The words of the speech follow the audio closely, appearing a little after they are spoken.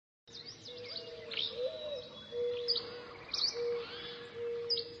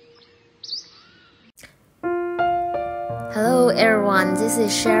everyone, this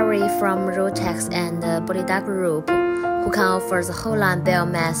is Sherry from Rotex and Bolida Group, who can offer the whole line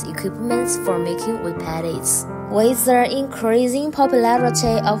biomass equipment for making wood pellets. With the increasing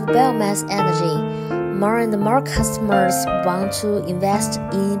popularity of biomass energy, more and more customers want to invest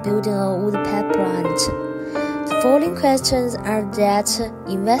in building a wood pellet plant. The following questions are that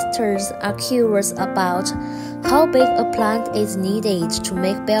investors are curious about: how big a plant is needed to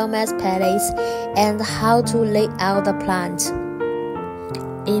make biomass pellets, and how to lay out the plant.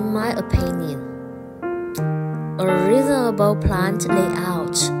 In my opinion, a reasonable plant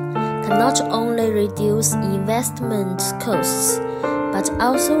layout can not only reduce investment costs, but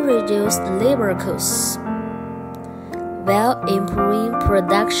also reduce labor costs, while improving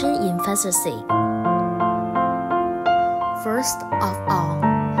production efficiency. First of all,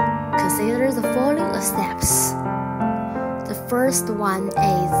 consider the following steps. The first one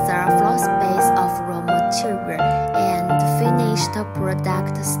is the floor space of raw material and finished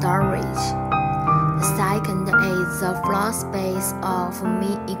product storage. The second is the floor space of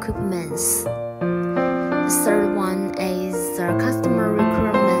main equipments. The third one is the customer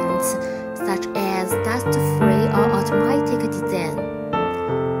requirements, such as dust-free or automatic design.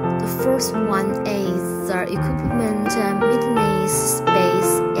 The fourth one is the equipment maintenance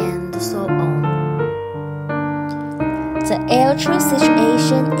space, and so on. The actual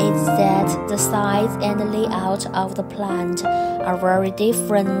situation is that the size and layout of the plant are very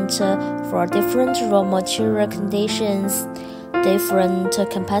different for different raw material conditions, different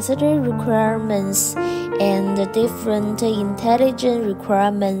capacity requirements, and different intelligence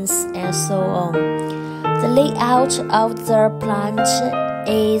requirements, and so on. The layout of the plant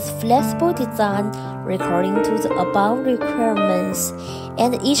is flexible design according to the above requirements,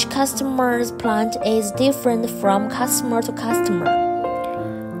 and each customer's plant is different from customer to customer.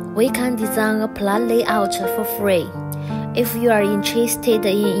 We can design a plant layout for free. If you are interested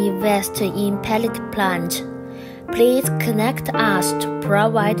in investing in pellet plant, please connect us to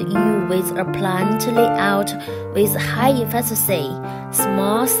provide you with a plant layout with high efficiency,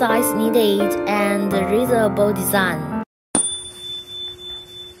 small size needed, and reasonable design.